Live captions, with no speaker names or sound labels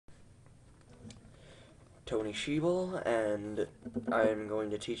Tony Schiebel, and I'm going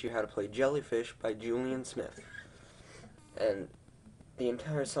to teach you how to play Jellyfish by Julian Smith. And the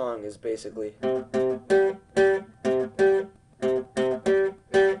entire song is basically... But,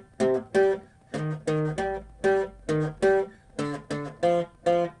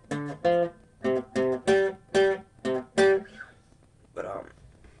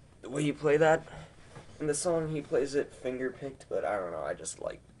 the way you play that, in the song he plays it finger-picked, but I don't know, I just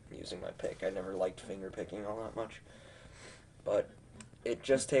like using my pick. I never liked finger-picking all that much. But it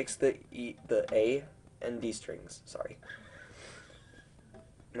just takes the A and D strings, sorry.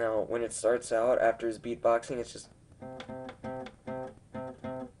 Now, when it starts out, after his beatboxing, it's just...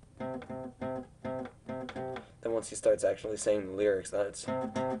 Then once he starts actually saying the lyrics, then it's...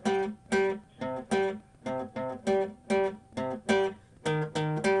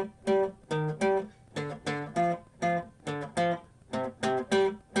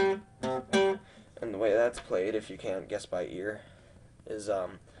 And the way that's played, if you can't guess by ear, is,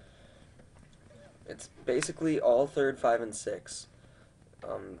 it's basically all 3rd, 5, and 6.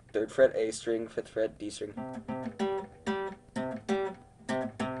 3rd fret A string, 5th fret D string.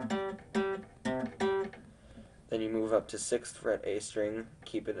 Then you move up to 6th fret A string,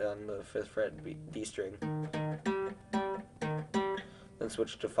 keep it on the 5th fret D string. Then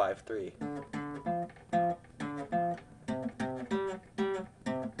switch to 5-3.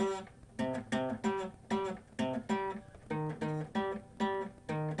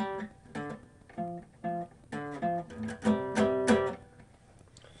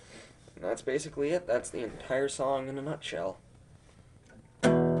 And that's basically it. That's the entire song in a nutshell.